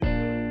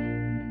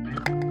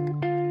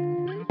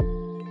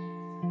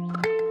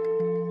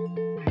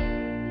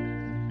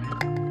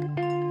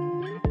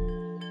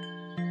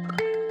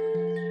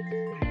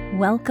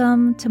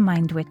Welcome to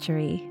Mind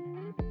Witchery.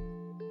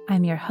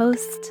 I'm your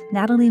host,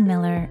 Natalie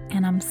Miller,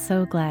 and I'm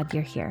so glad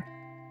you're here.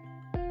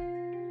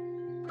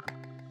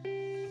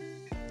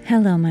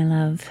 Hello, my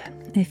love.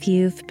 If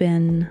you've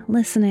been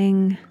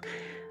listening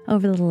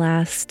over the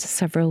last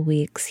several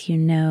weeks, you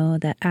know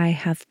that I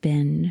have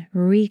been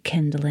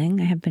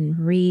rekindling. I have been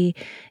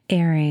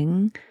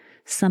re-airing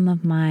some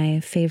of my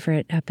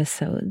favorite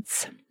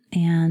episodes.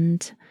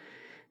 And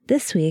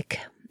this week,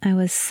 I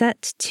was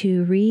set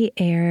to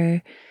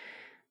re-air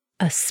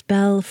a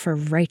spell for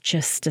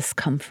righteous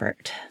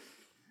discomfort.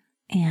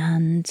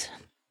 And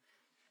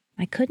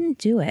I couldn't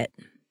do it.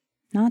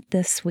 Not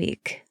this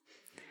week.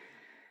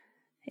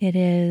 It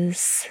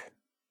is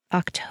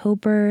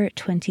October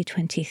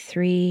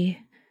 2023,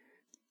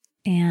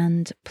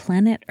 and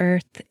planet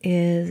Earth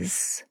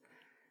is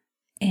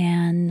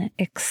an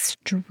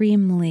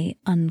extremely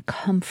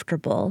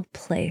uncomfortable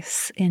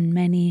place in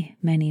many,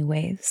 many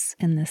ways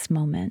in this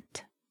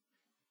moment.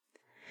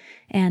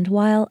 And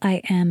while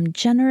I am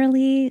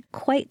generally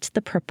quite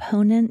the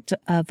proponent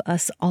of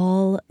us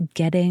all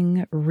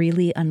getting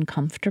really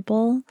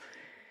uncomfortable,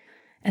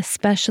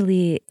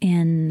 especially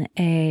in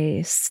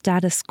a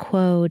status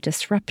quo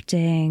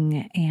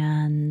disrupting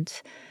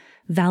and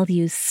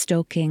values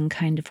stoking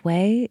kind of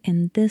way,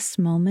 in this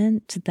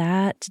moment,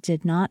 that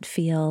did not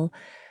feel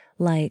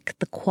like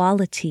the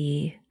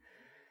quality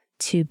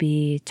to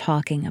be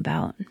talking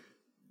about.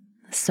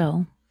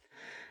 So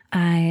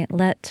I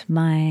let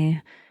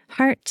my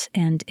heart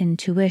and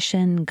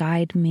intuition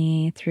guide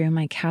me through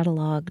my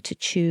catalog to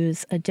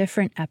choose a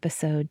different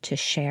episode to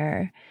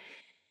share.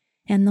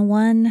 And the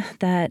one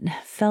that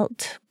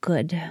felt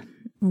good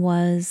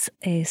was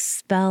a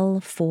spell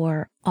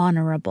for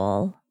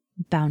honorable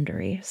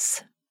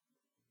boundaries.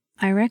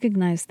 I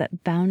recognize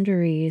that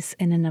boundaries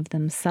in and of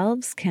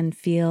themselves can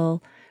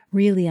feel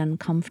really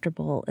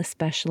uncomfortable,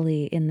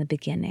 especially in the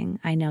beginning.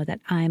 I know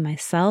that I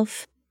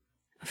myself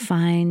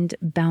find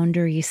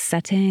boundary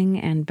setting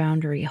and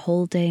boundary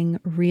holding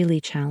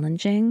really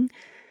challenging.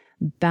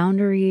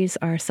 Boundaries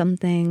are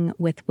something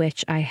with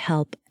which I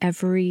help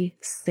every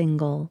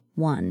single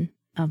one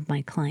of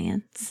my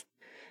clients.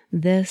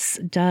 This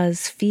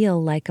does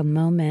feel like a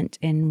moment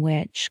in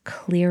which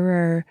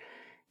clearer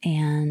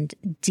and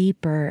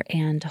deeper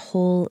and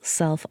whole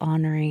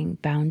self-honoring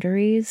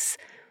boundaries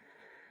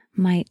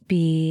might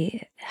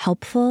be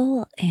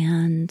helpful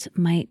and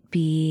might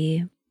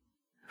be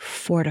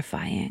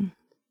fortifying.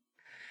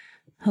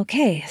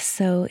 Okay,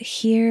 so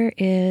here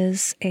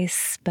is a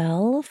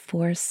spell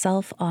for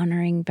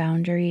self-honoring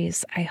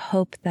boundaries. I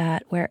hope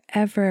that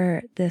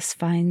wherever this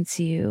finds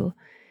you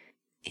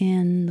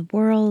in the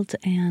world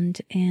and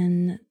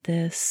in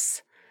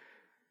this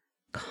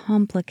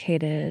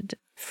complicated,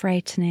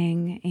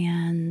 frightening,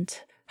 and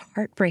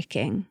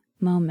heartbreaking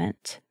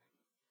moment,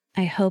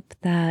 I hope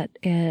that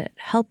it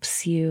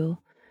helps you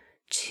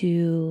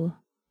to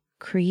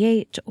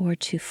create or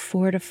to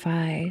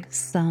fortify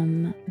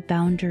some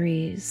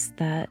boundaries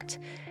that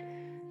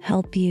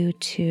help you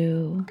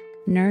to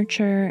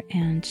nurture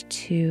and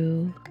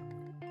to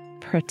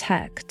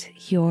protect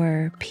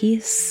your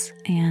peace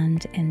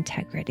and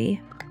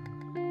integrity.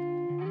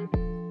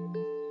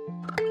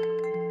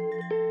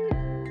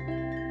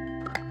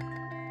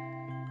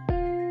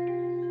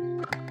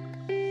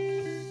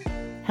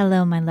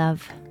 Hello, my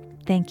love.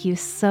 Thank you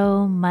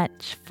so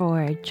much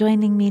for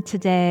joining me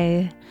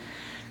today.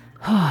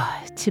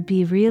 To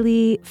be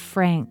really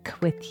frank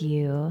with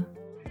you,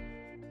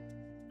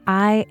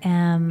 I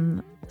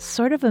am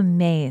sort of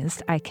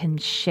amazed I can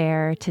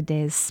share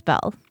today's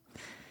spell.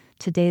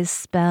 Today's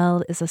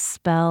spell is a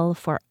spell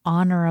for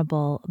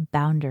honorable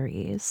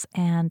boundaries.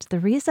 And the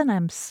reason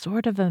I'm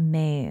sort of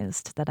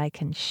amazed that I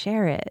can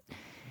share it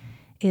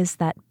is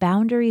that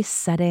boundary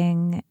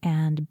setting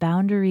and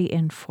boundary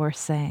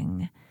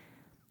enforcing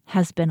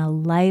has been a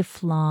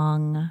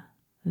lifelong,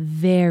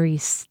 very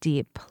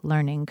steep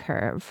learning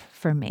curve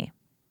for me,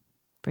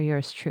 for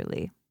yours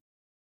truly.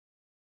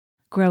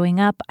 Growing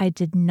up, I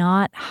did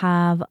not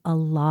have a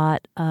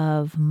lot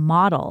of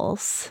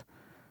models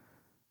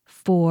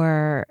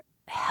for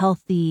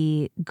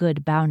healthy,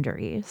 good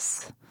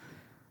boundaries.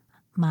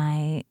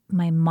 My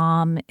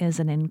mom is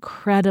an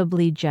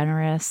incredibly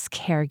generous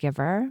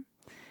caregiver,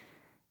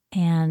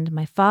 and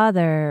my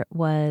father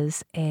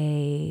was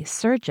a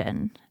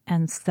surgeon.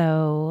 And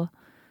so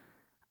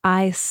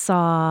I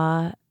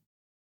saw,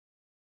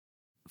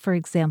 for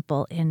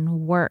example,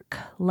 in work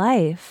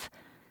life,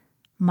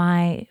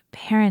 my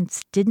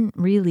parents didn't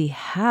really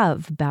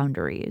have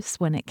boundaries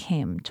when it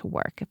came to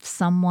work. If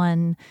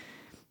someone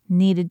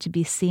needed to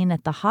be seen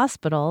at the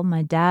hospital,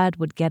 my dad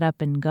would get up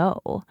and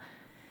go.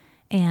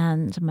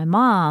 And my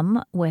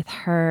mom, with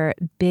her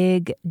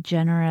big,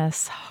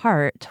 generous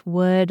heart,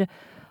 would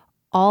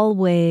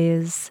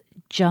always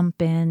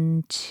jump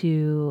in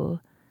to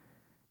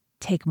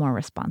take more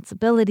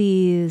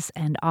responsibilities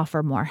and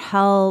offer more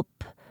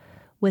help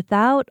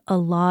without a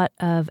lot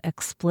of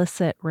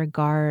explicit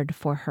regard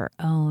for her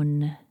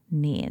own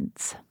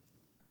needs.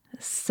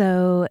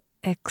 So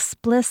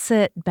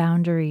explicit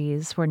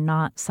boundaries were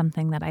not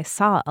something that I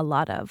saw a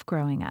lot of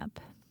growing up.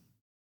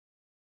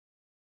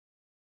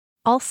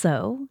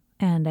 Also,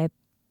 and I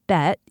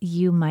bet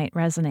you might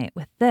resonate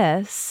with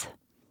this,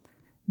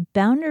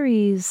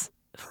 boundaries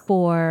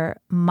for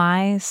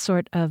my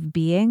sort of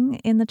being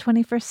in the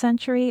 21st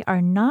century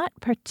are not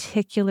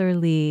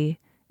particularly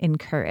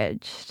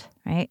encouraged,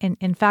 right? And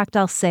in fact,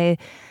 I'll say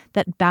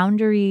that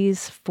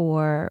boundaries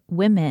for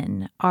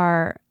women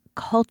are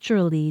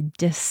culturally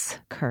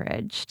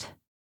discouraged.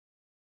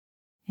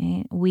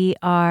 Right? We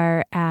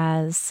are,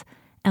 as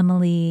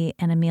Emily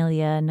and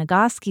Amelia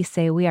Nagoski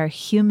say, we are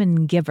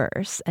human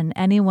givers, and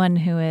anyone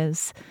who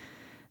is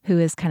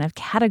kind of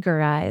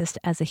categorized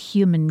as a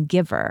human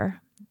giver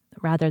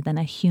rather than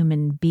a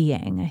human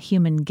being, a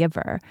human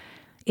giver,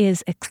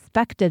 is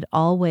expected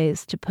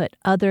always to put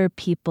other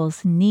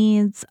people's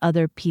needs,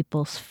 other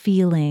people's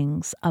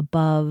feelings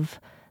above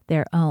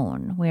their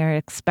own. We are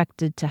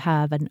expected to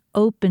have an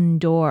open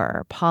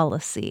door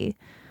policy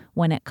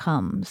when it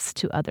comes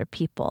to other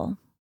people.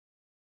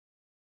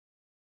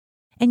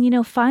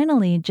 And,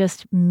 finally,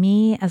 just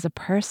me as a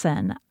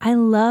person, I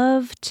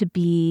love to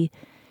be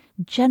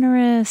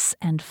generous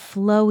and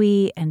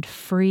flowy and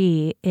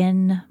free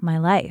in my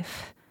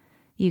life.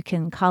 You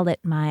can call it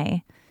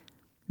my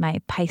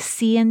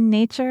Piscean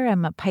nature.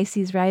 I'm a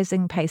Pisces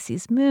rising,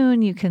 Pisces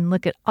moon. You can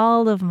look at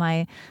all of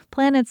my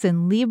planets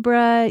in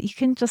Libra. You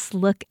can just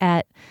look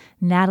at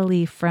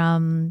Natalie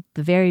from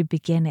the very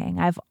beginning.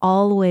 I've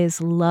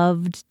always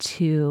loved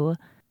to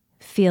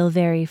feel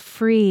very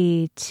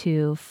free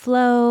to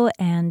flow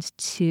and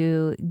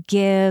to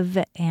give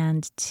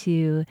and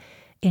to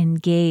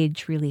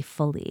engage really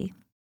fully.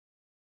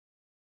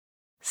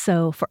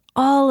 So for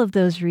all of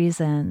those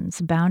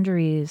reasons,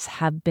 boundaries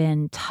have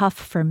been tough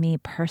for me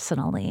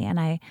personally. And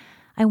I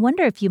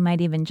wonder if you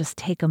might even just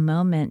take a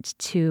moment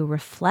to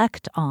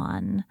reflect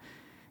on,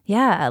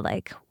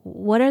 like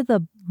what are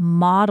the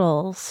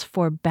models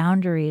for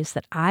boundaries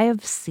that I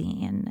have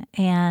seen?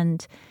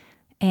 And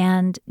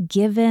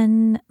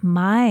given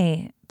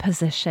my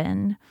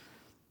position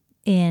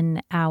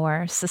in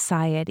our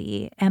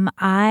society, am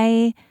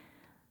I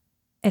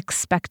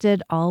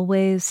expected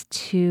always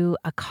to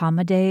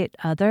accommodate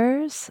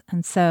others?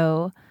 And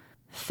so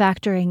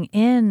factoring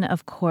in,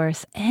 of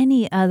course,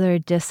 any other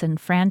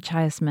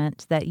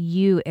disenfranchisement that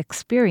you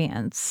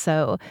experience.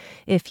 So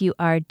if you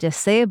are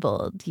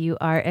disabled, you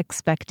are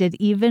expected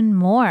even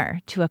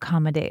more to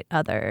accommodate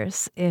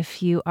others.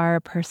 If you are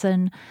a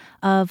person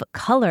of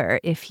color,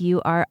 if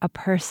you are a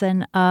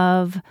person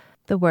of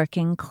the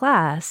working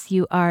class,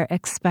 you are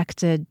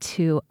expected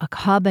to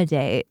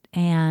accommodate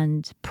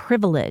and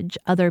privilege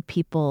other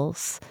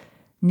people's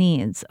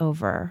needs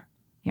over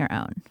your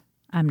own.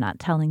 I'm not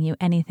telling you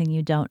anything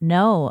you don't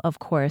know, of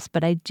course,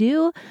 but I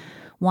do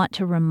want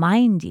to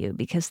remind you,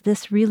 because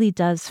this really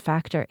does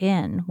factor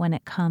in when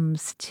it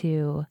comes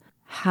to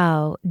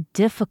how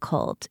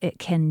difficult it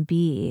can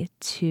be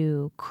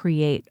to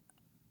create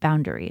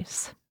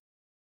boundaries.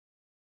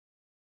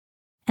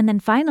 And then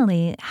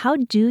finally, how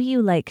do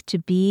you like to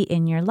be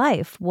in your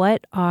life?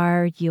 What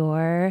are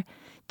your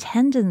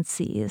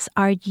tendencies?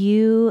 Are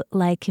you,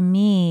 like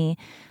me,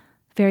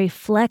 very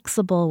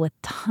flexible with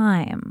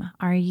time?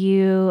 Are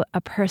you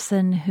a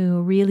person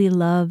who really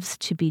loves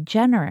to be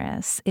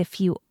generous? If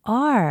you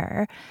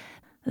are,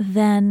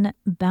 then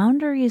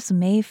boundaries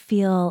may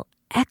feel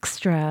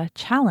extra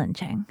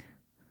challenging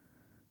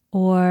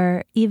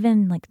or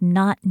even like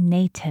not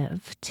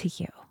native to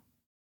you.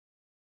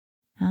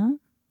 Huh?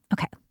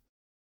 Okay.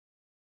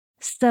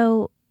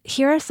 So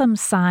here are some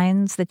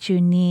signs that you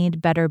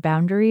need better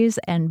boundaries,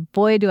 and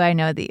boy, do I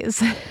know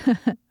these.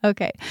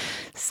 Okay.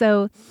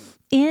 So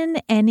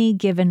in any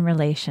given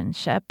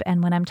relationship,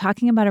 and when I'm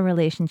talking about a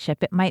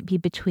relationship, it might be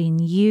between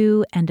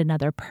you and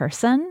another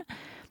person.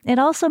 It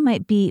also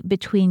might be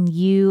between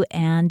you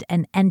and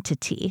an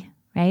entity,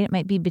 right? It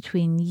might be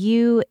between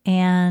you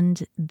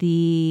and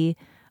the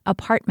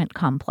apartment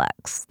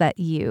complex that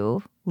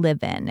you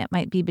live in. It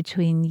might be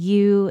between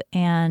you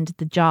and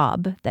the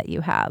job that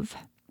you have.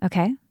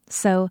 Okay,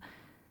 so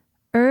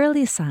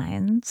early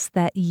signs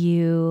that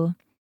you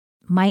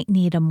might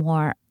need a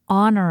more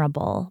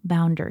honorable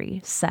boundary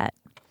set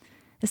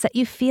is that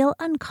you feel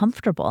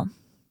uncomfortable.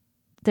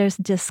 There's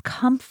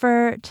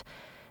discomfort,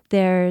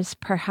 there's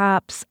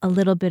perhaps a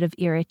little bit of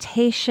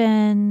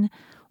irritation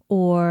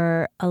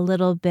or a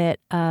little bit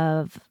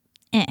of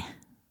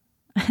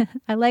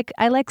I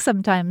like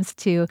sometimes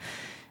to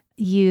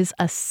use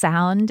a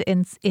sound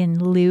in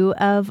lieu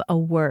of a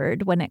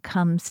word when it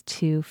comes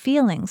to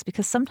feelings,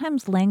 because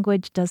sometimes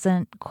language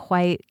doesn't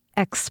quite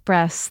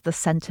express the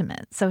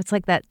sentiment. So it's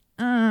like that,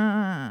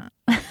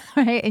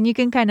 right? And you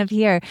can kind of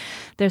hear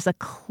there's a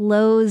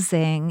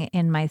closing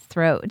in my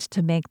throat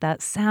to make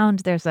that sound.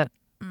 There's a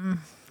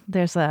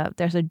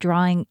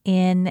drawing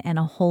in and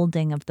a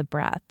holding of the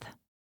breath.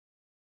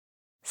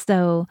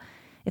 So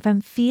if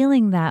I'm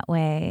feeling that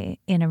way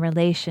in a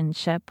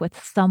relationship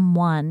with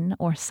someone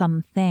or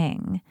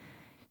something,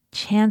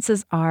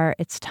 chances are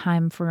it's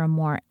time for a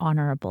more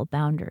honorable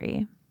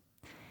boundary.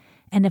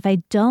 And if I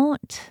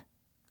don't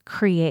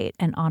create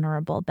an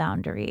honorable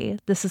boundary,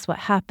 this is what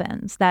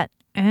happens. That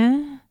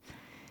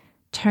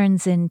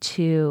turns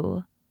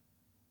into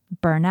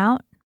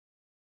burnout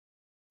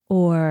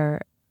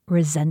or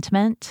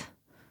resentment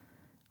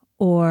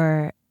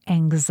or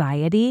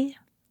anxiety,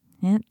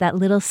 that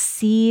little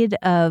seed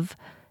of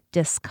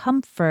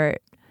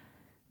discomfort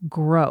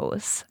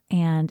grows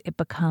and it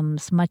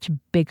becomes much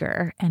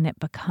bigger and it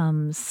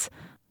becomes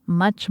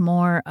much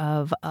more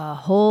of a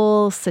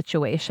whole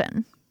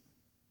situation.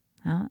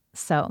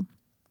 So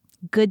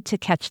good to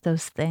catch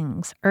those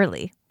things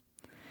early.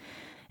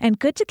 And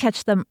good to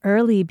catch them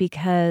early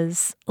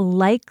because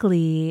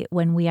likely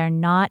when we are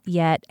not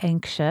yet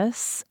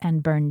anxious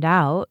and burned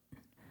out,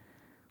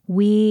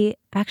 we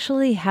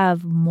actually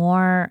have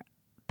more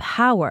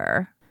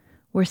power.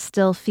 We're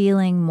still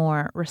feeling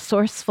more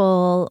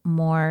resourceful,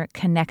 more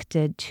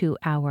connected to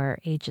our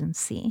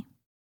agency.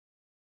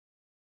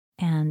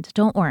 And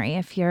don't worry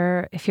if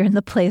you're in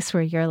the place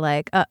where you're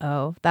like,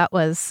 uh-oh, that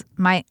was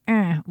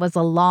was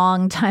a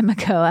long time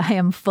ago. I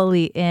am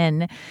fully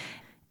in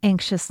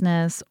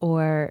anxiousness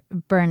or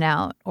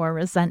burnout or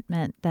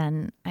resentment,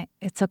 then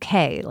it's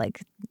okay.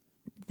 Like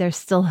there's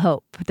still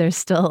hope. There's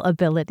still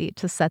ability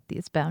to set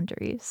these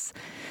boundaries.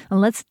 And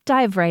let's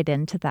dive right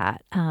into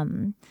that.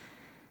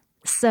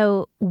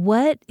 So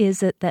what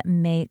is it that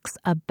makes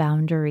a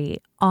boundary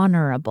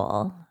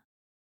honorable?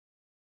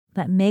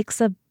 That makes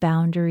a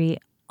boundary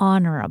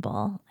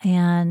honorable.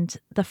 And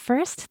the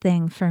first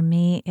thing for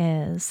me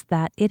is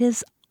that it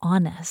is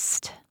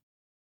honest.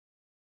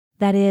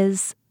 That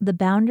is, the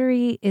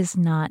boundary is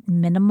not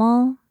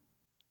minimal.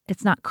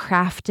 It's not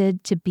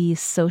crafted to be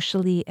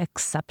socially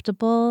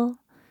acceptable.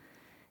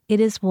 It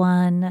is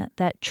one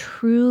that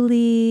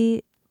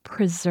truly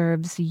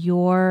preserves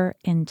your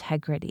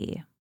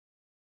integrity.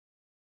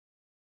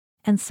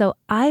 And so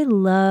I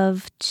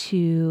love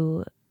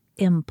to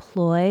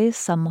employ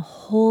some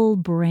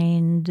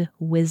whole-brained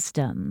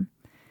wisdom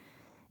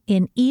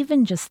in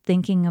even just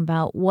thinking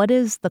about what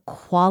is the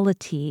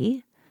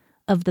quality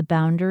of the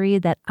boundary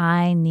that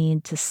I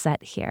need to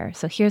set here.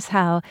 So here's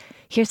how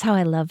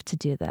I love to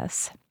do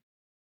this.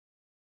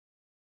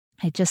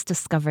 I just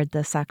discovered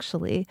this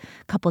actually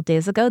a couple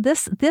days ago.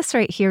 This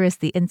right here is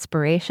the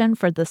inspiration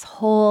for this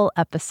whole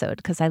episode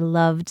because I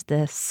loved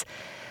this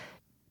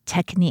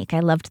technique. I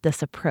loved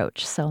this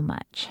approach so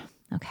much.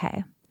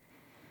 Okay.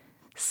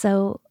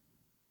 So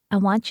I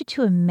want you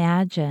to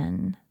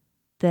imagine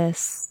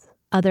this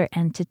other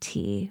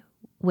entity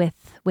with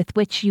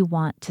which you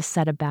want to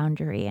set a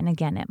boundary. And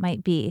again, it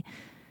might be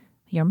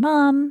your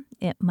mom,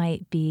 it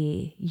might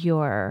be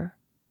your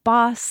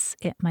boss,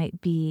 it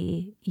might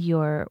be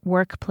your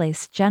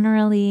workplace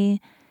generally,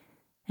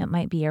 it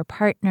might be your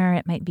partner,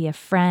 it might be a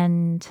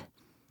friend,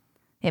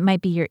 it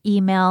might be your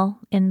email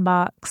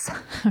inbox,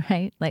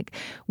 right? Like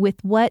with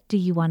what do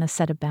you want to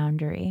set a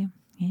boundary?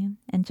 Okay?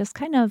 And just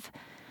kind of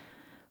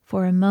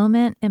for a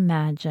moment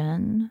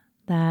imagine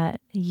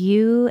that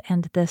you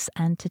and this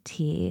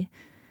entity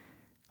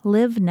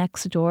live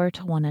next door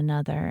to one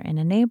another in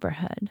a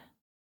neighborhood.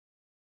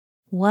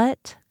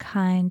 What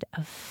kind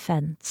of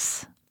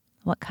fence,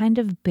 what kind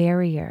of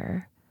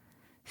barrier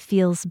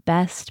feels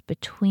best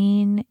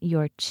between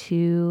your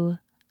two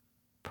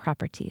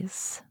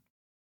properties?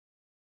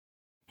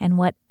 And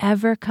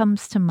whatever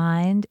comes to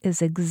mind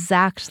is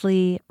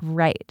exactly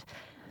right.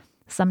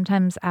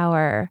 Sometimes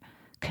our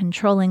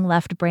controlling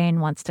left brain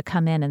wants to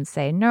come in and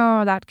say,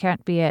 no, that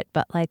can't be it.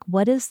 But like,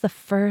 what is the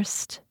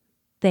first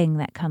thing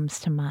that comes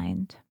to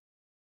mind?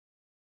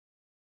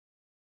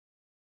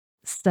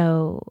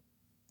 So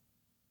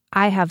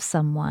I have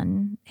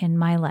someone in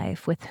my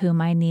life with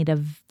whom I need a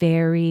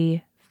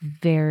very,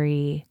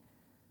 very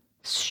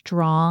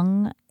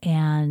strong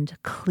and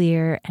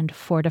clear and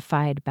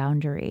fortified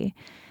boundary.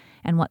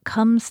 And what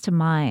comes to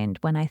mind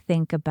when I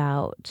think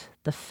about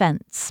the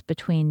fence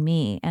between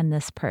me and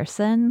this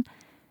person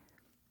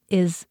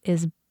is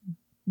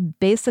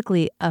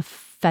basically a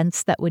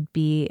fence that would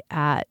be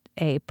at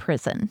a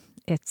prison.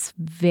 It's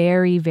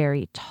very,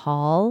 very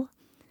tall.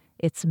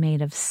 It's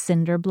made of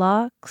cinder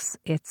blocks.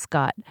 It's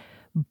got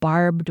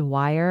barbed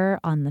wire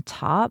on the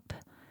top.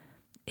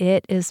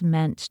 It is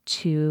meant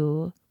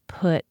to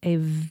put a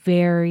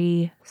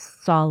very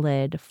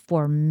solid,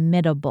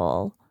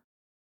 formidable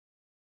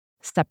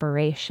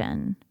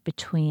separation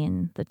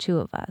between the two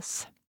of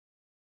us.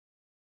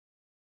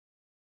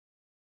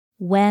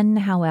 When,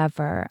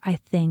 however, I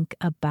think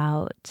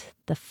about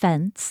the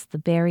fence, the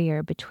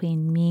barrier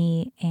between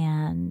me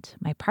and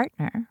my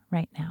partner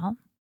right now,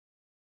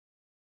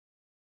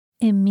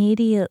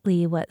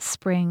 immediately what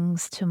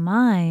springs to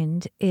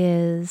mind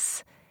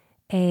is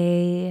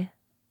a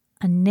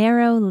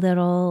narrow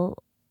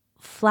little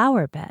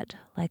flower bed,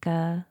 like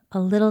a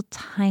little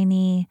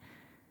tiny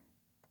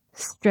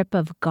strip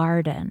of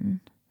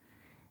garden.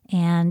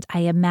 And I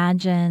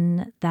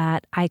imagine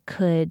that I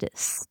could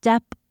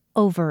step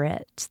over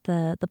it.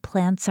 The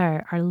plants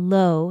are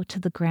low to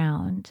the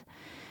ground.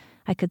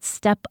 I could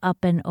step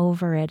up and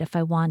over it if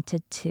I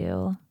wanted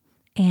to.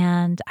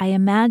 And I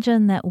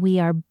imagine that we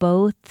are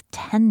both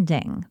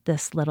tending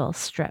this little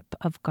strip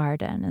of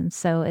garden. And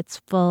so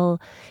it's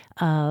full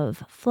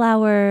of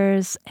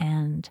flowers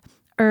and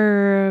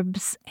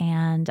herbs.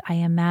 And I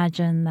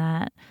imagine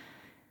that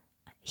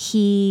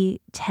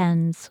He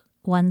tends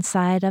one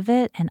side of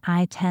it and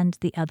I tend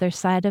the other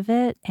side of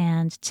it.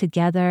 And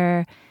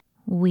together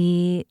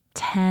we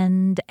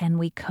tend and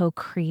we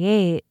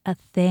co-create a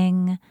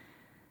thing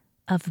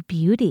of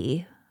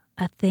beauty,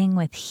 a thing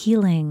with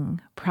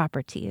healing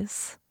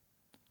properties.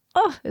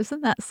 Oh,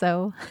 isn't that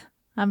so?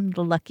 I'm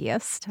the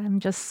luckiest. I'm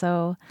just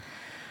so,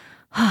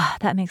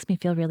 that makes me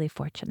feel really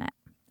fortunate.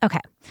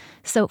 Okay,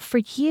 so for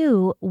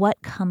you, what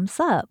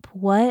comes up?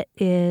 What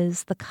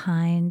is the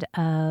kind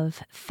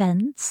of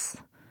fence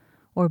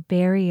or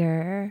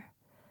barrier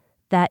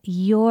that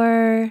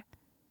your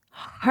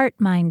heart,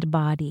 mind,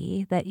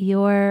 body, that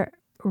your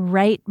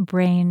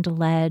right-brained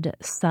led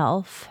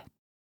self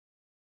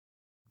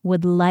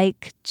would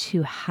like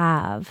to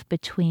have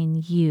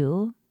between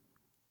you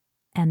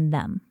and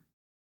them?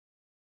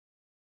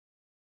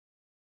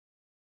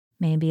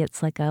 Maybe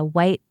it's like a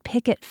white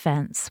picket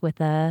fence with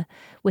a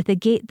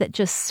gate that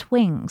just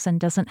swings and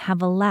doesn't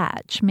have a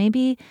latch.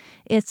 Maybe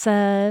it's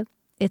a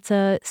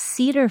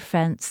cedar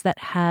fence that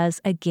has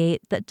a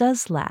gate that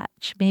does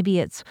latch. Maybe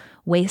it's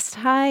waist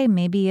high,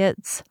 maybe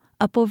it's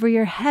up over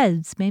your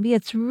heads, maybe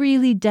it's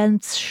really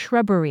dense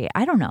shrubbery.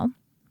 I don't know.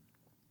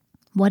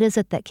 What is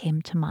it that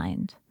came to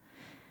mind?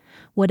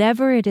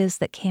 Whatever it is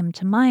that came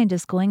to mind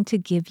is going to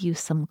give you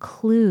some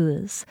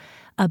clues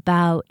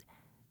about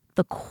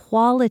the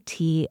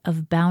quality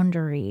of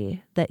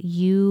boundary that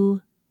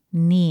you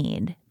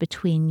need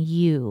between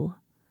you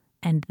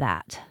and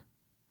that,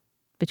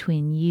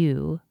 between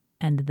you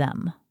and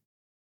them.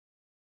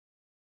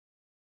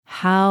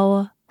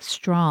 How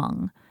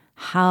strong,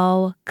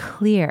 how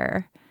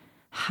clear,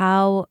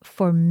 how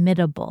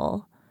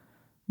formidable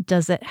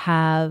does it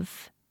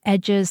have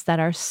edges that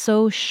are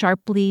so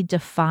sharply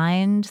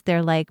defined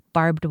they're like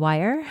barbed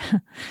wire?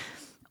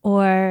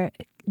 Or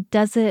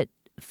does it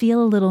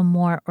feel a little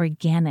more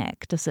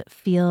organic? Does it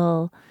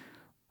feel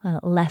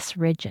less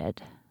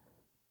rigid?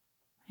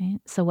 Right?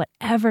 So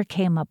whatever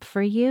came up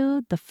for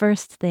you, the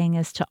first thing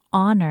is to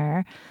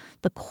honor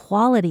the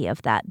quality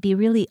of that. Be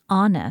really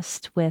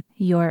honest with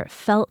your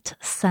felt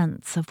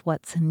sense of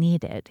what's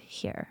needed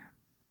here.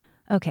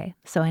 Okay,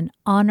 so an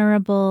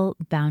honorable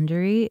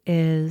boundary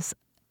is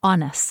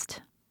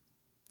honest.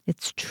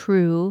 It's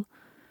true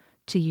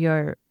to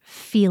your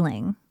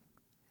feeling,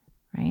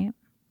 right?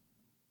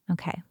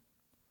 Okay.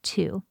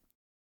 2,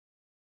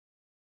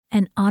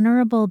 an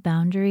honorable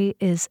boundary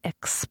is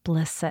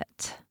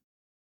explicit.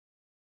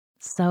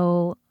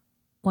 So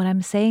what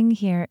I'm saying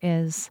here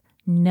is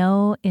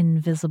no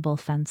invisible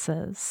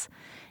fences.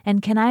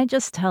 And can I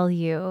just tell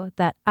you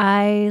that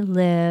I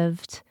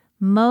lived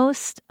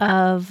most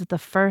of the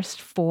first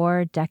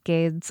 4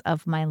 decades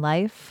of my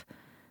life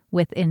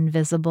with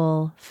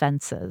invisible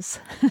fences,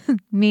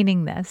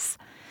 meaning this.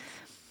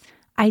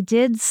 I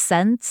did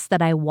sense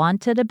that I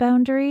wanted a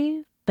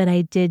boundary, but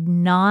I did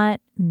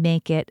not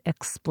make it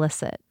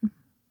explicit.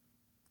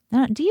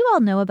 Now, do you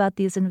all know about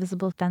these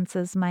invisible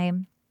fences? My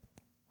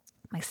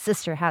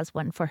sister has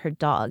one for her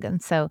dog.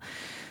 And so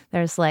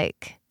there's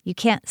like, you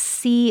can't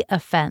see a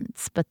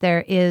fence, but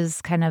there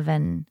is kind of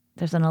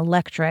there's an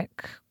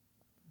electric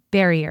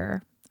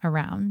barrier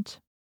around.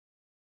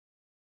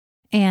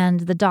 And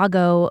the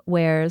doggo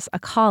wears a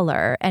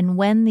collar. And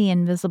when the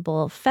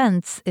invisible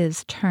fence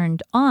is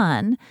turned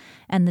on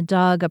and the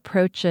dog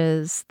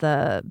approaches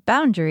the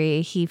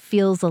boundary, he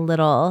feels a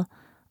little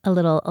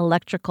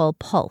electrical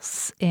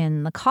pulse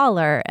in the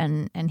collar.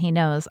 And he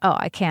knows, oh,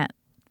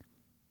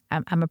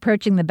 I'm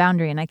approaching the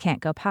boundary and I can't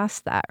go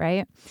past that,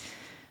 right?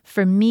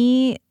 For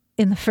me,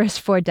 in the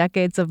first 4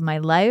 decades of my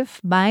life,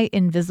 my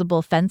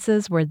invisible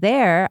fences were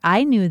there.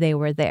 I knew they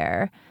were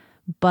there,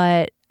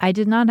 but I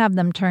did not have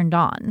them turned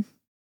on.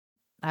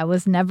 I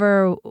was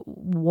never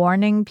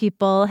warning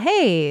people,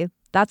 hey,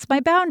 that's my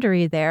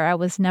boundary there. I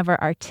was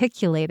never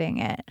articulating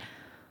it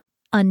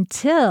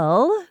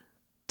until ...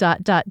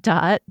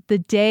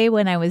 the day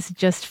when I was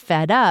just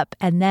fed up.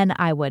 And then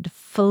I would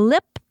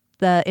flip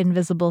the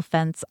invisible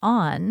fence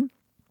on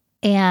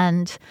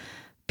and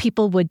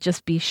people would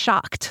just be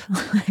shocked.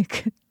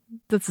 Like,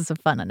 this is a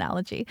fun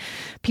analogy.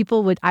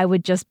 I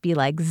would just be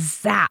like,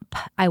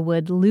 zap. I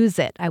would lose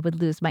it. I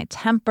would lose my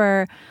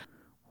temper.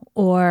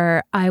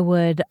 Or I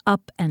would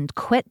up and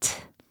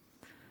quit,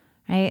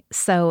 right?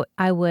 So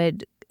I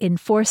would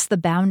enforce the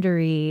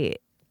boundary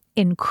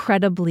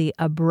incredibly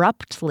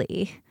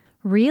abruptly,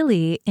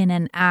 really in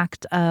an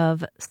act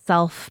of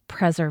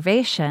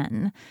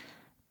self-preservation,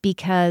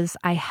 because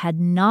I had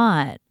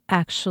not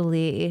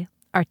actually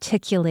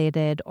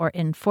articulated or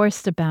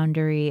enforced a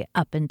boundary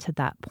up until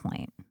that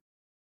point.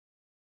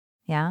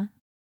 Yeah?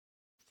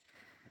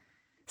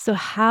 So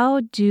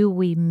how do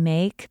we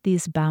make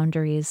these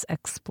boundaries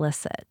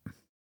explicit?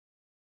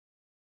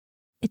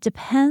 It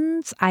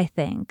depends, I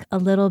think, a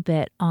little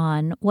bit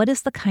on what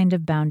is the kind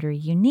of boundary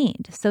you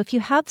need. So if you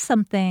have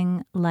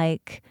something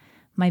like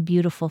my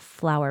beautiful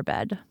flower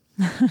bed,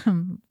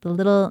 the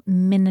little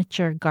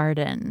miniature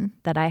garden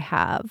that I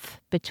have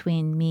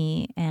between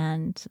me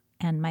and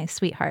my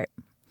sweetheart,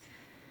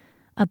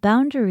 a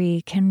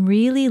boundary can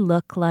really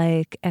look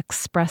like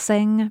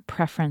expressing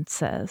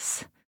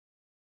preferences.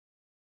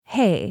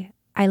 hey,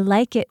 I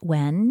like it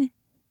when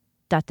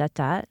dot, dot,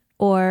 dot,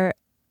 or,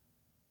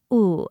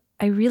 ooh,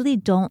 I really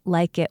don't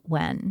like it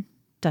when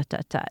dot,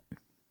 dot, dot.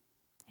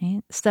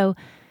 Right? So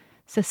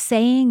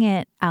saying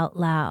it out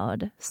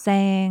loud,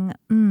 saying,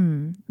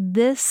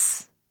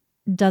 this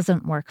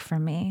doesn't work for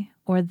me,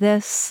 or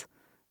this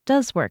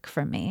does work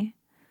for me.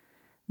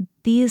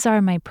 These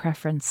are my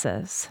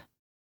preferences.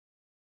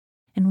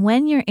 And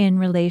when you're in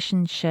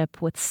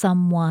relationship with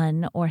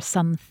someone or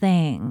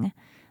something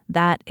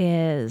that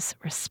is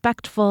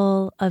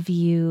respectful of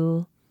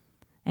you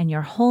and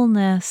your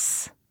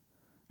wholeness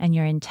and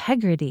your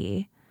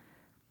integrity,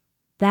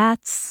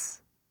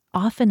 that's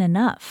often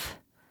enough.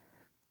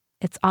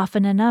 It's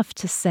often enough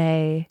to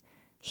say,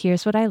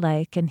 here's what I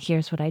like and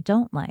here's what I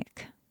don't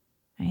like,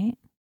 right?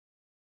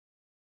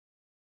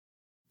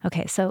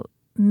 Okay, so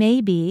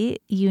maybe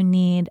you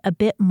need a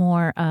bit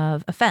more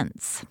of a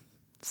fence,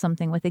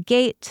 something with a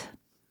gate,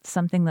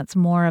 something that's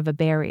more of a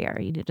barrier.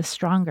 You need a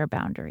stronger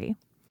boundary.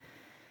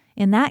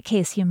 In that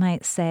case, you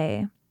might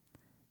say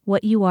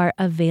what you are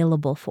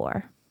available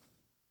for.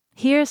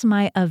 Here's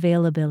my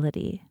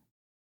availability.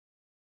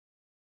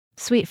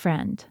 Sweet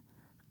friend,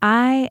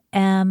 I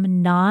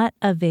am not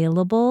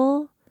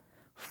available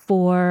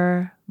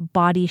for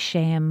body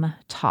shame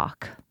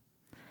talk.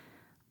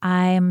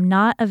 I'm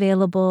not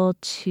available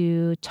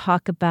to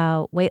talk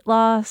about weight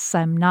loss.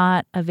 I'm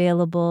not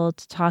available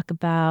to talk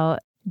about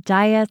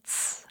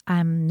diets.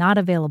 I'm not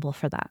available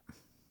for that.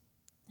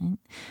 Right?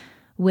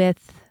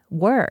 With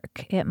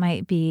work, it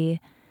might be,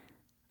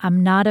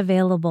 I'm not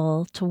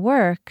available to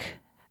work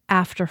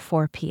after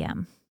 4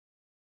 p.m.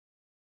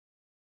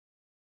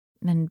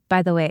 And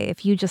by the way,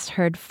 if you just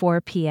heard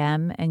 4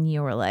 p.m. and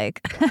you were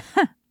like,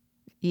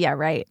 yeah,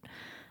 right,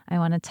 I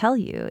want to tell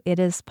you, it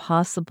is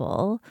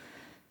possible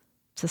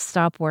to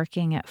stop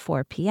working at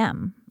 4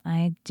 p.m.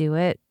 I do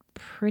it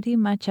pretty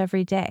much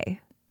every day.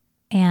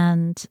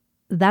 And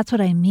that's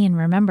what I mean.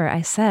 Remember,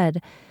 I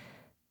said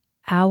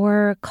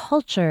our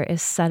culture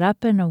is set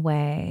up in a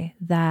way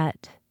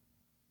that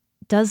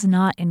does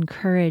not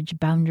encourage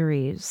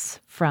boundaries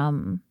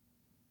from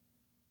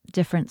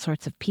different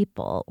sorts of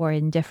people or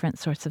in different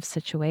sorts of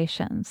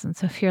situations. And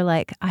so if you're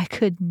like, I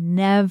could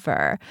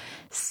never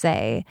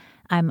say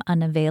I'm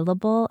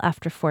unavailable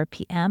after 4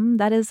 p.m.,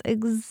 that is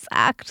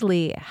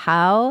exactly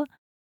how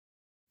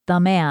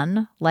the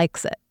man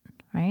likes it,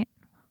 right?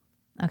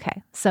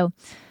 Okay, so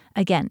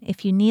again,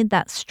 if you need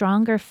that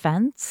stronger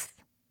fence,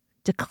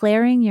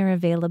 declaring your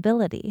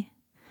availability.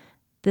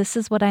 This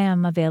is what I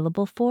am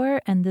available for,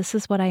 and this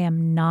is what I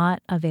am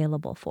not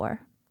available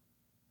for.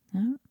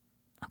 Yeah?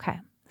 Okay,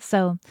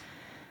 so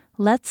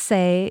let's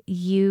say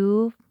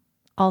you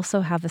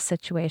also have a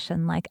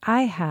situation like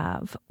I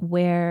have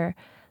where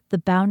the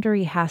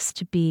boundary has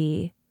to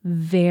be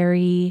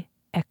very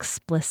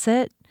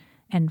explicit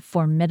and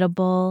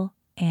formidable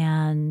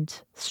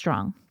and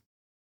strong.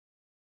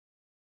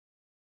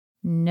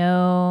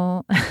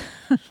 No,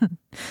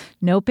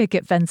 no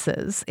picket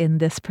fences in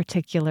this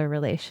particular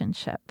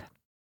relationship.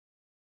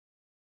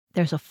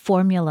 There's a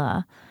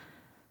formula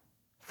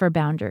for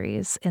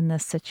boundaries in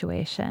this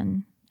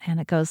situation, and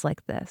it goes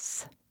like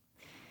this.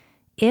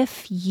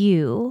 If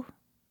you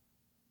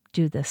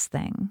do this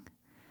thing,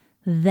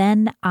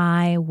 then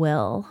I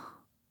will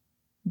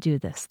do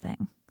this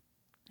thing,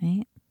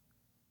 right?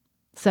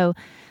 So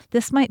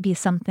this might be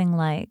something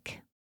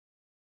like,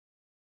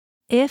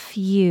 if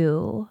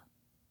you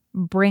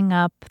bring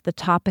up the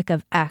topic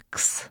of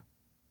X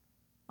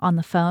on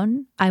the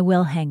phone, I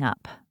will hang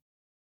up.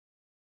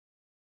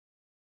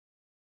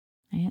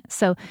 Right?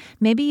 So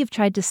maybe you've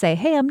tried to say,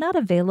 hey, I'm not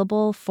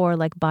available for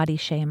like body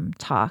shame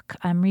talk.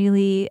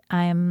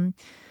 I'm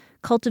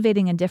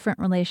cultivating a different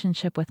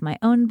relationship with my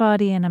own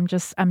body, and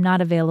I'm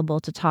not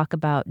available to talk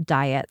about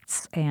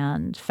diets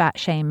and fat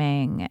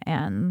shaming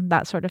and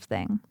that sort of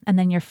thing. And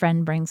then your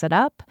friend brings it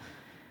up.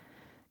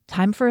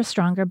 Time for a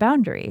stronger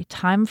boundary.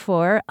 Time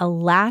for a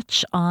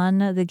latch on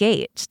the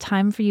gate.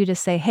 Time for you to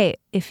say, hey,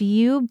 if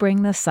you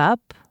bring this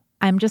up,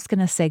 I'm just going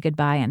to say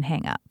goodbye and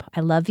hang up. I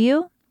love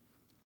you,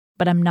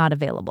 but I'm not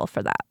available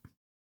for that.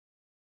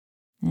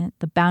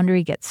 The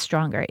boundary gets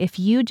stronger. If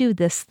you do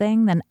this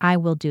thing, then I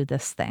will do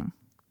this thing.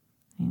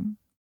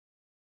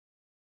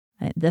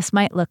 This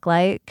might look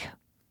like,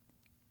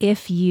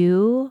 if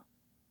you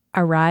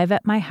arrive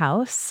at my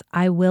house,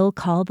 I will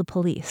call the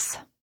police.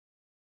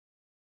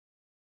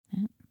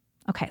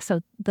 Okay,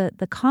 so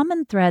the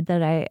common thread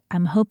that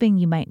I'm hoping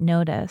you might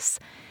notice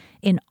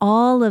in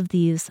all of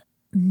these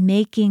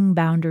making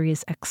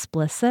boundaries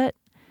explicit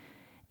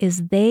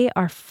is they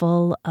are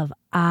full of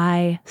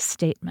I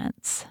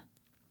statements.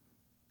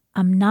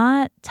 I'm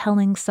not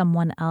telling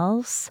someone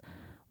else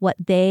what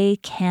they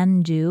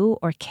can do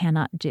or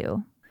cannot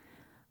do.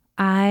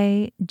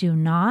 I do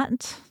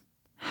not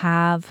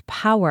have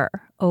power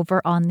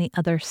over on the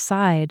other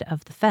side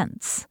of the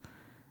fence.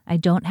 I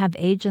don't have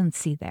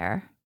agency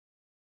there.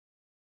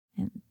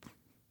 And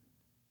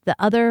the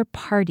other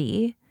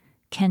party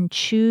can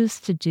choose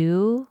to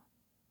do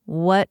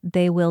what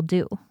they will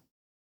do.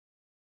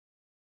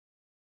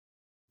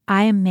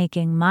 I am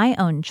making my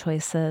own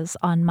choices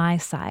on my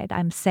side.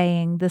 I'm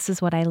saying this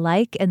is what I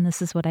like and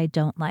this is what I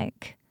don't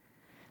like.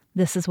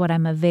 This is what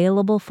I'm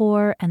available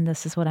for and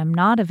this is what I'm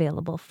not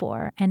available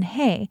for. And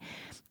hey,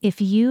 if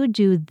you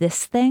do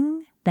this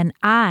thing, then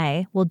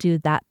I will do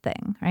that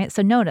thing, right?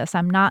 So notice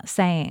I'm not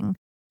saying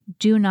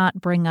do not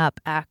bring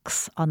up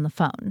X on the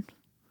phone.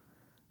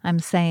 I'm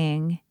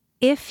saying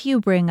if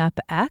you bring up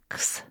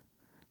X,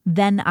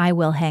 then I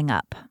will hang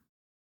up,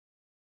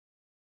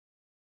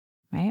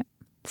 right?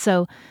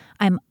 So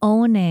I'm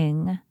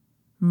owning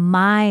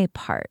my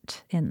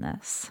part in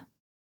this.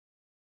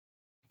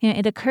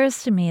 It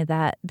occurs to me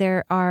that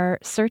there are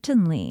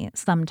certainly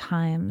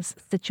sometimes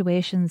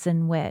situations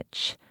in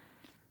which,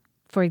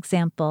 for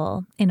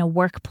example, in a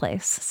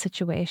workplace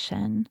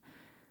situation,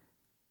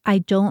 I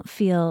don't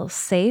feel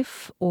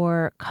safe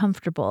or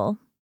comfortable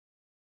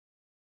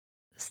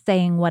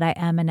saying what I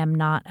am and am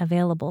not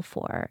available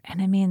for.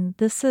 And I mean,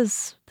 this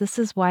is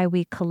why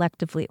we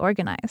collectively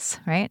organize,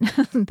 right?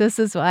 This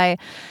is why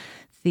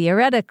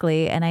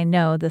theoretically, and I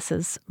know this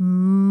is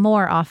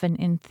more often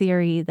in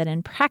theory than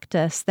in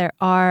practice, there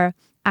are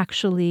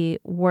actually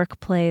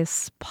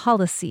workplace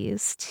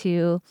policies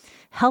to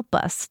help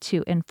us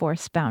to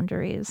enforce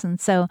boundaries.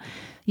 And so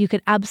you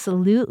could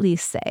absolutely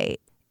say,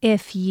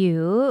 if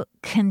you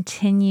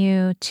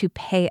continue to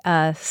pay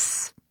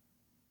us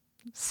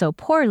so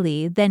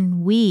poorly,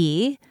 then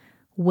we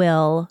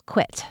will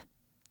quit,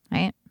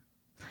 right?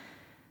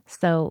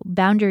 So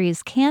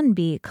boundaries can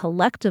be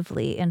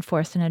collectively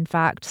enforced and in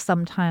fact,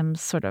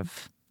 sometimes sort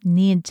of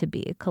need to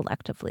be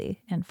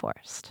collectively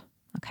enforced.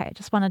 Okay, I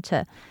just wanted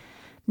to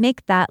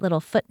make that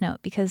little footnote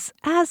because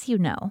as you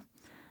know,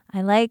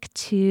 I like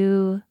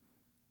to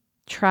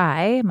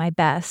try my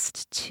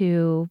best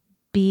to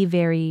be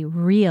very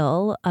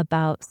real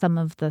about some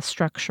of the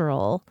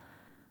structural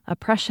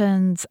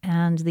oppressions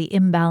and the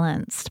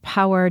imbalanced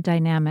power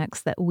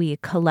dynamics that we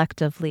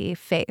collectively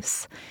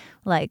face.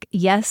 Like,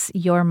 yes,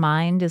 your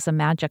mind is a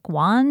magic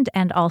wand,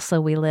 and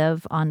also we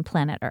live on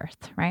planet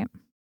Earth, right?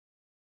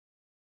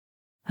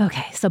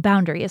 Okay, so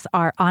boundaries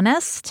are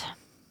honest.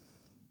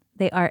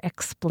 They are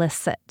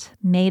explicit,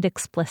 made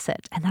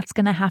explicit, and that's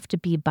going to have to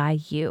be by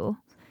you.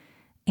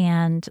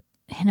 And,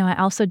 I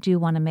also do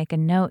want to make a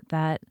note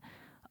that,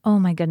 oh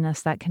my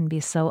goodness, that can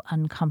be so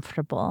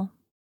uncomfortable.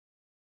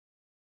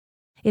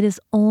 It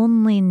is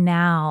only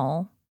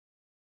now,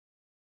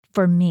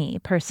 for me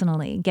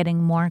personally,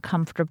 getting more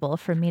comfortable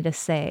for me to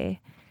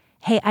say,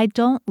 hey, I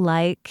don't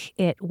like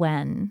it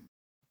when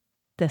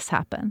this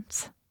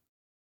happens.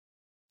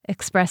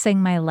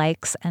 Expressing my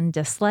likes and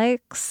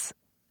dislikes,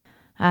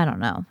 I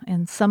don't know.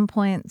 In some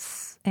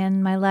points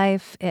in my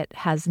life, it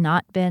has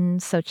not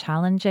been so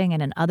challenging,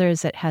 and in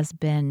others, it has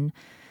been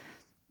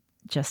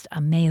just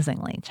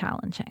amazingly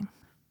challenging,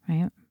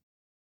 right?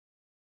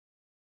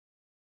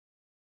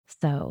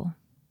 So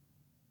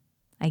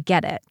I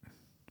get it.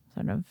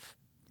 Sort of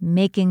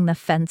making the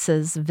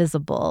fences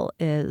visible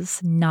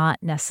is not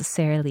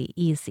necessarily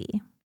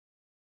easy.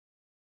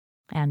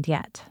 And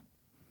yet,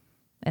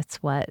 it's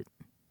what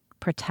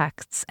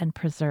protects and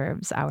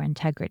preserves our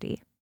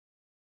integrity.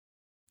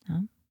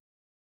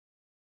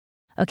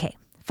 Okay,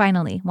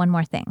 finally, one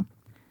more thing.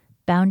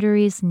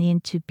 Boundaries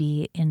need to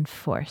be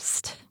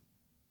enforced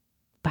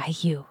by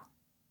you,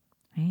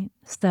 right?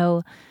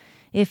 So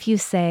if you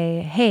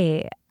say,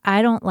 hey,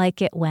 I don't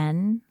like it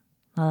when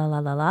la la la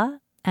la la,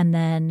 and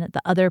then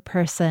the other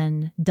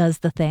person does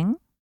the thing,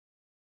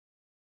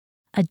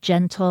 a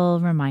gentle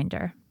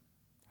reminder.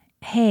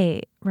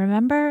 Hey,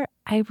 remember,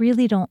 I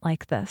really don't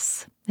like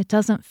this. It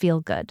doesn't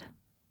feel good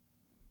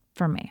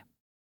for me.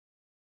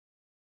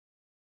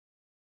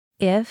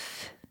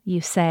 If you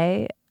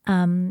say,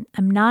 I'm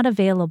not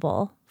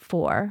available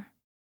for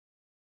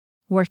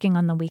working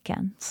on the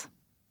weekends,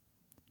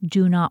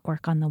 do not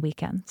work on the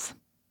weekends.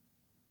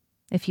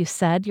 If you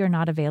said you're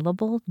not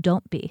available,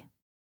 don't be.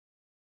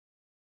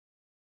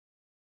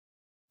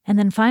 And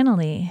then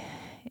finally,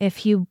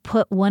 if you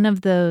put one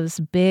of those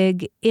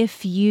big,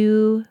 if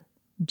you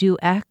do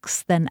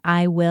X, then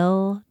I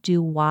will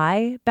do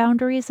Y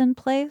boundaries in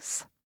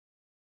place,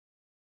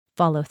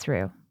 follow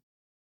through.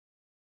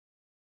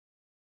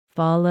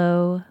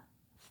 Follow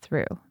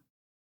through.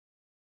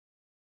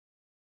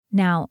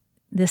 Now,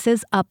 this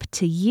is up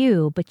to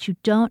you, but you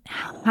don't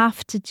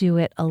have to do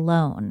it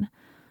alone.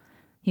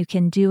 You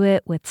can do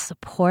it with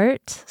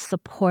support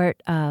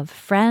of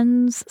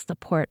friends,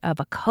 support of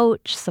a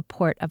coach,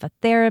 support of a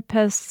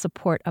therapist,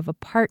 support of a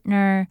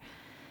partner,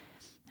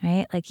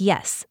 right? Like,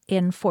 yes,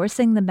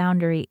 enforcing the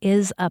boundary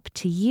is up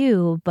to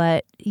you,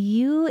 but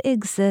you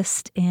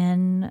exist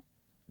in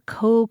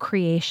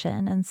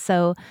co-creation. And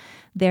so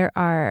there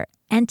are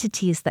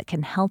entities that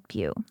can help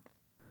you.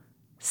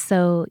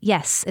 So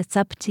yes, it's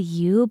up to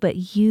you,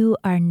 but you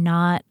are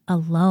not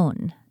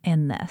alone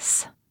in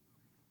this.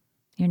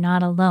 You're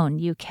not alone.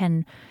 You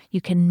can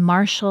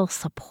marshal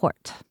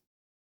support.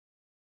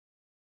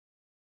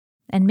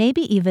 And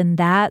maybe even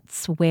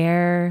that's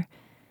where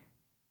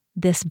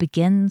this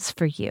begins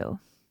for you,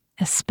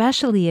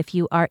 especially if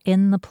you are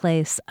in the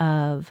place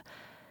of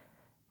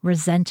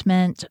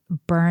resentment,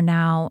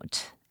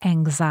 burnout,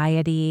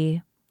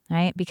 anxiety,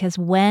 right? Because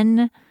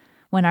when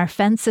our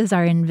fences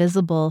are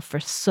invisible for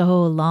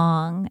so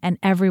long and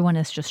everyone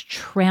is just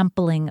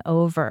trampling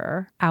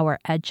over our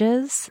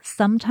edges,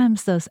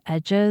 sometimes those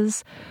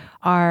edges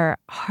are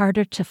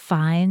harder to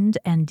find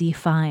and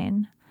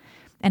define.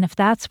 And if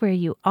that's where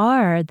you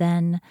are,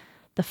 then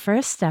the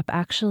first step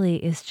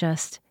actually is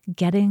just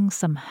getting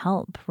some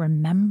help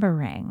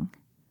remembering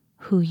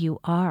who you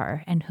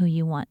are and who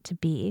you want to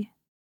be.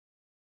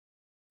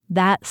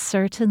 That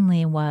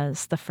certainly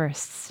was the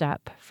first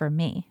step for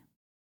me.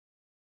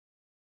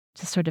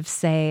 To sort of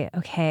say,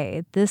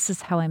 okay, this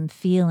is how I'm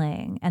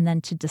feeling. And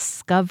then to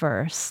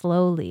discover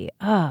slowly,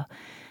 oh,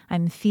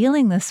 I'm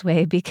feeling this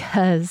way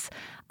because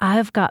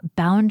I've got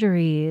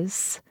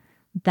boundaries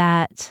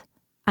that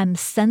I'm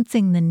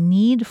sensing the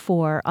need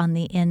for on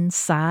the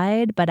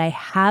inside, but I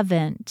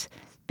haven't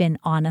been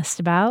honest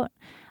about.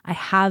 I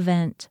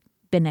haven't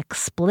been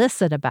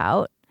explicit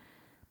about,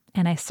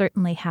 and I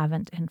certainly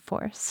haven't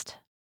enforced.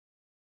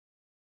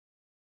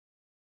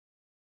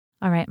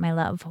 All right, my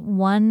love,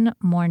 one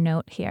more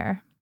note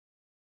here.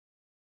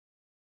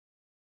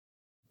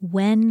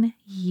 When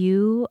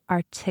you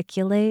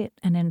articulate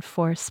and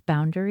enforce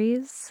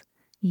boundaries,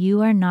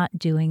 you are not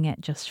doing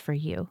it just for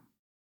you.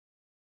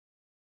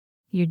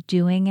 You're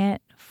doing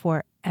it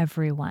for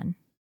everyone.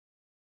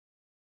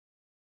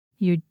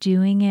 You're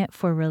doing it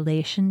for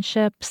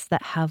relationships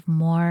that have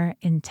more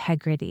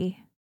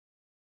integrity.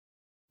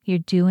 You're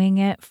doing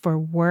it for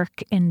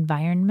work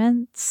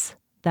environments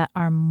that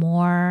are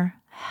more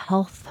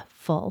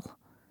healthful,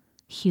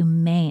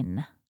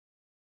 humane.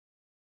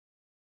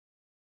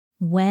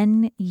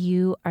 When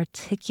you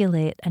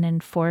articulate and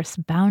enforce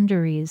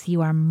boundaries,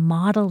 you are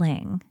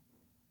modeling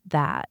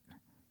that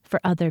for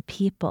other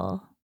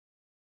people.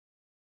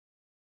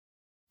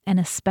 And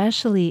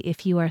especially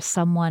if you are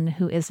someone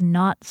who is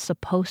not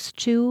supposed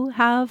to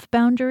have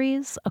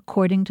boundaries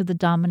according to the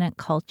dominant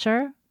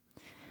culture,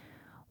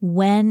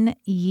 when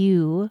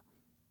you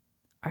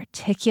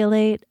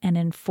articulate and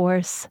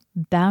enforce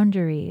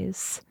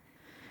boundaries,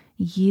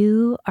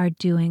 you are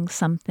doing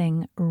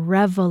something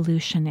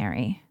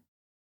revolutionary,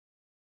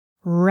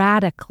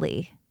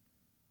 radically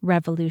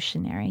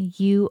revolutionary.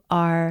 You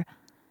are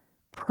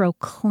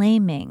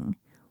proclaiming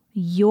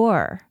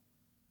your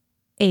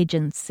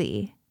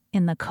agency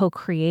in the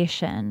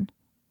co-creation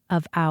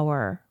of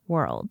our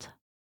world.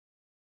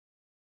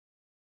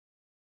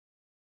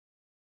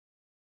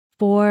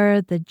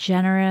 For the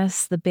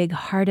generous, the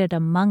big-hearted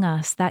among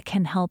us, that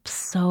can help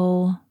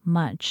so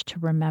much to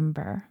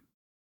remember.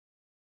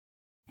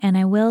 And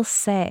I will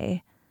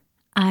say,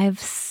 I've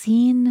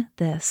seen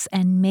this,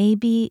 and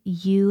maybe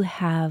you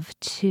have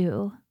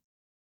too.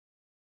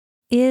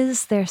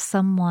 Is there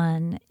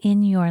someone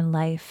in your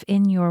life,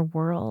 in your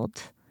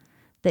world,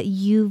 that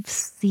you've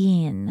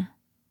seen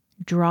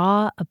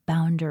draw a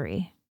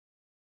boundary?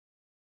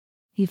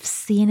 You've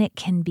seen it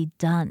can be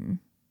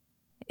done.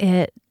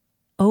 It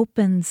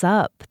opens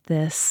up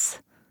this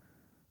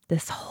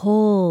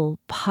whole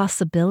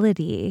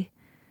possibility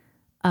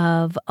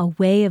of a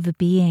way of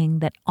being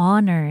that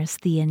honors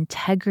the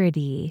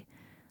integrity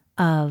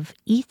of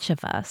each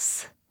of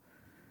us,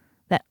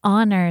 that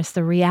honors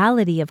the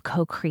reality of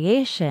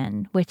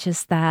co-creation, which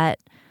is that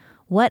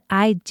what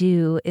I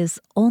do is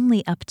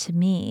only up to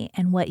me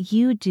and what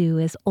you do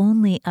is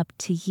only up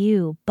to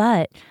you.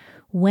 But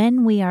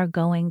when we are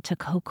going to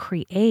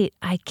co-create,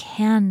 I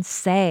can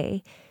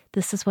say,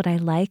 this is what I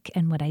like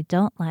and what I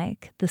don't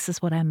like. This is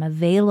what I'm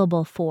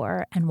available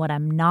for and what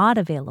I'm not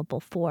available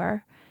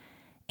for.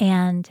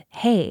 And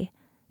hey,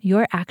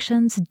 your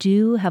actions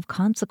do have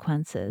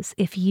consequences.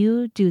 If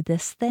you do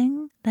this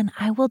thing, then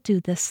I will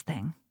do this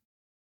thing.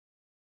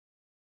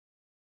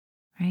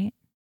 Right?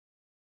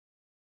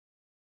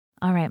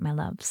 All right, my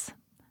loves.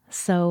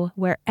 So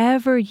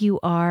wherever you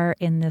are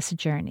in this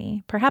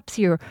journey, perhaps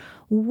you're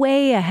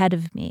way ahead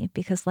of me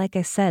because, like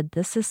I said,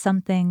 this is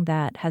something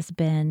that has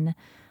been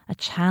a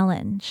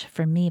challenge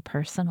for me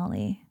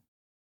personally.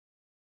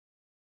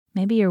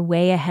 Maybe you're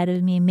way ahead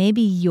of me.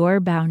 Maybe your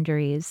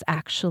boundaries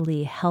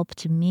actually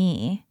helped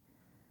me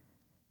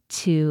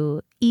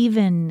to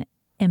even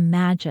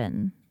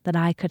imagine that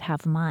I could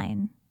have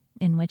mine,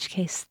 in which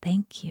case,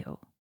 thank you.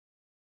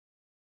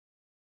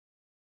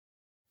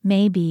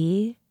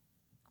 Maybe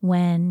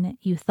when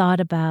you thought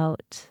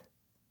about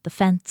the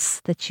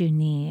fence that you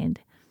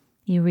need,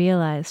 you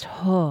realized,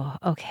 oh,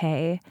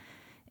 okay,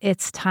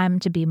 it's time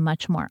to be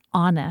much more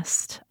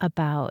honest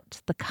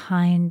about the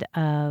kind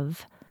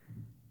of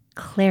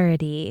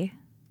clarity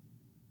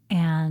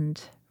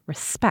and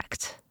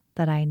respect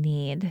that I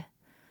need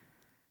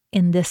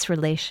in this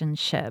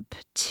relationship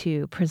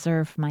to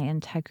preserve my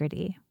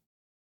integrity.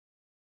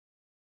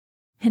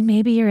 And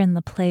maybe you're in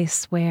the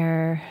place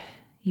where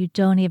you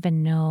don't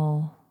even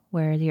know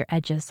where your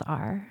edges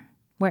are.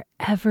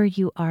 Wherever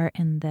you are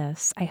in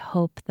this, I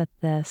hope that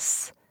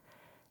this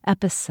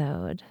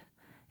episode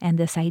and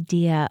this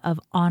idea of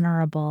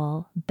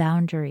honorable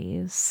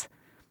boundaries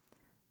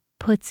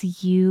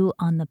puts you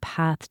on the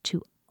path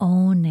to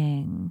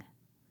owning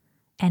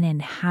and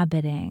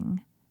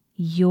inhabiting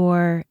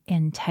your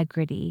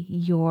integrity,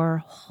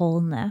 your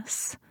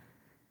wholeness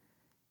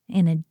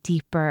in a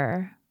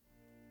deeper,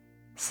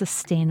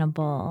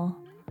 sustainable,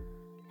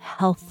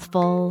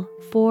 healthful,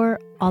 for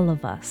all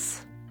of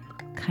us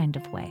kind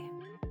of way.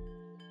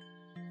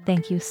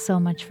 Thank you so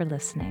much for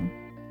listening.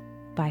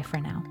 Bye for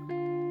now.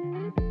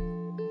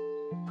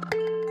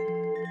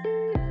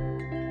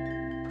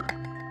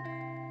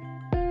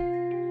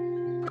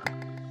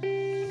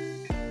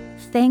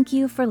 Thank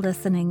you for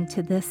listening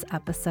to this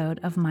episode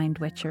of Mind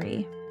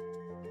Witchery.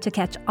 To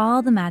catch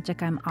all the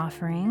magic I'm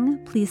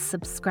offering, please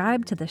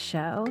subscribe to the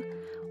show.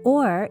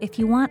 Or if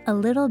you want a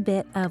little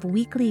bit of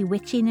weekly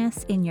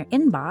witchiness in your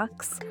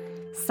inbox,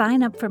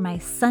 sign up for my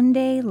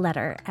Sunday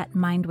letter at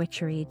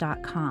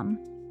mindwitchery.com.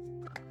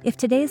 If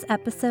today's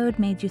episode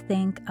made you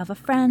think of a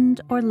friend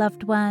or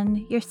loved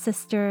one, your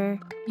sister,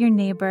 your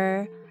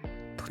neighbor,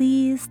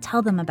 please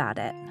tell them about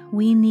it.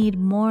 We need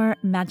more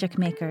magic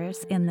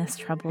makers in this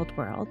troubled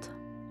world.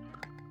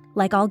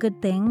 Like all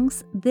good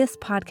things, this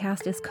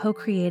podcast is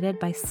co-created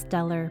by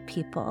stellar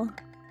people.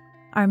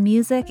 Our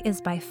music is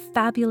by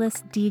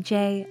fabulous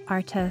DJ,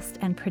 artist,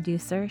 and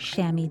producer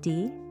Shammy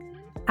D.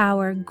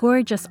 Our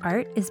gorgeous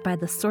art is by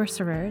the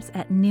sorcerers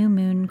at New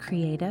Moon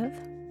Creative.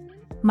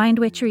 Mind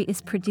Witchery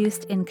is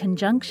produced in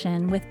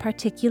conjunction with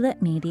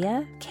Particulate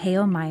Media,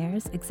 K.O.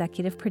 Myers,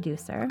 executive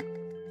producer.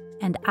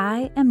 And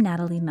I am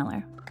Natalie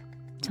Miller.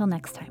 Till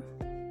next time.